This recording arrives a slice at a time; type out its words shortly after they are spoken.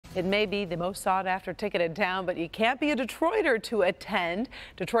It may be the most sought after ticket in town, but you can't be a Detroiter to attend.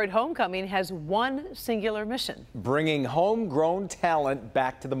 Detroit Homecoming has one singular mission: bringing homegrown talent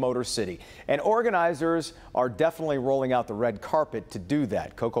back to the Motor City. And organizers are definitely rolling out the red carpet to do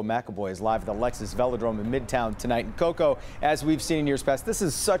that. Coco McAvoy is live at the Lexus Velodrome in Midtown tonight. And Coco, as we've seen in years past, this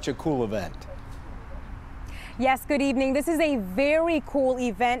is such a cool event. Yes, good evening. This is a very cool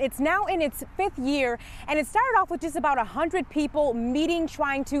event. It's now in its 5th year, and it started off with just about 100 people meeting,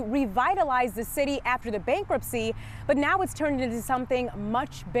 trying to revitalize the city after the bankruptcy, but now it's turned into something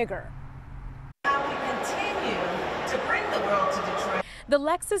much bigger. How we continue to bring the world to Detroit. The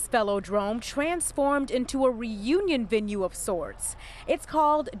Lexus Velodrome transformed into a reunion venue of sorts. It's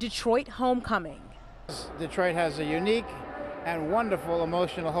called Detroit Homecoming. Detroit has a unique and wonderful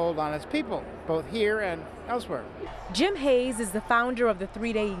emotional hold on its people, both here and elsewhere. Jim Hayes is the founder of the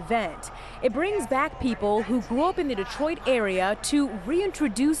 3-day event. It brings back people who grew up in the Detroit area to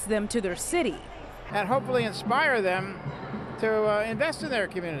reintroduce them to their city. And hopefully inspire them to invest in their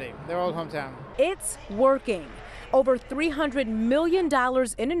community, their old hometown. It's working. Over $300 million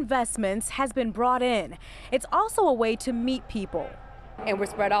in investments has been brought in. It's also a way to meet people. And we're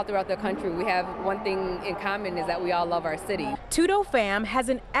spread out throughout the country. We have one thing in common, is that we all love our city. Tudo Fam has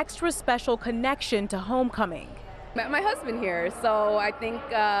an extra special connection to Homecoming. Met my husband here, so I think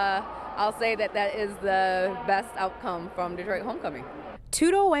I'll say that that is the best outcome from Detroit Homecoming.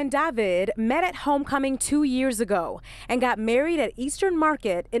 Tudo and David met at Homecoming 2 years ago and got married at Eastern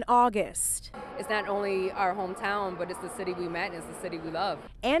Market in August. It's not only our hometown, but it's the city we met and it's the city we love.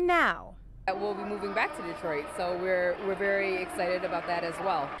 And now we'll be moving back to Detroit, so we're very excited about that as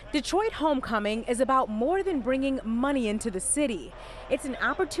well. Detroit Homecoming is about more than bringing money into the city. It's an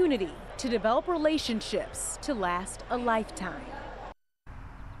opportunity to develop relationships to last a lifetime.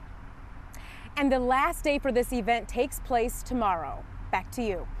 And the last day for this event takes place tomorrow. Back to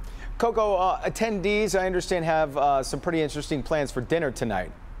you. Coco, attendees, I understand, have some pretty interesting plans for dinner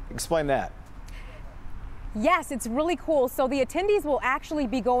tonight. Explain that. Yes, it's really cool. So the attendees will actually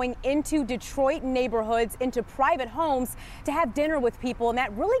be going into Detroit neighborhoods, into private homes to have dinner with people, and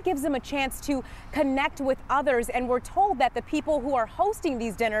that really gives them a chance to connect with others. And we're told that the people who are hosting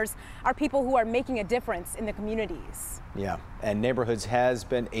these dinners are people who are making a difference in the communities. Yeah, and neighborhoods has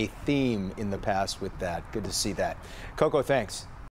been a theme in the past with that. Good to see that. Coco, thanks.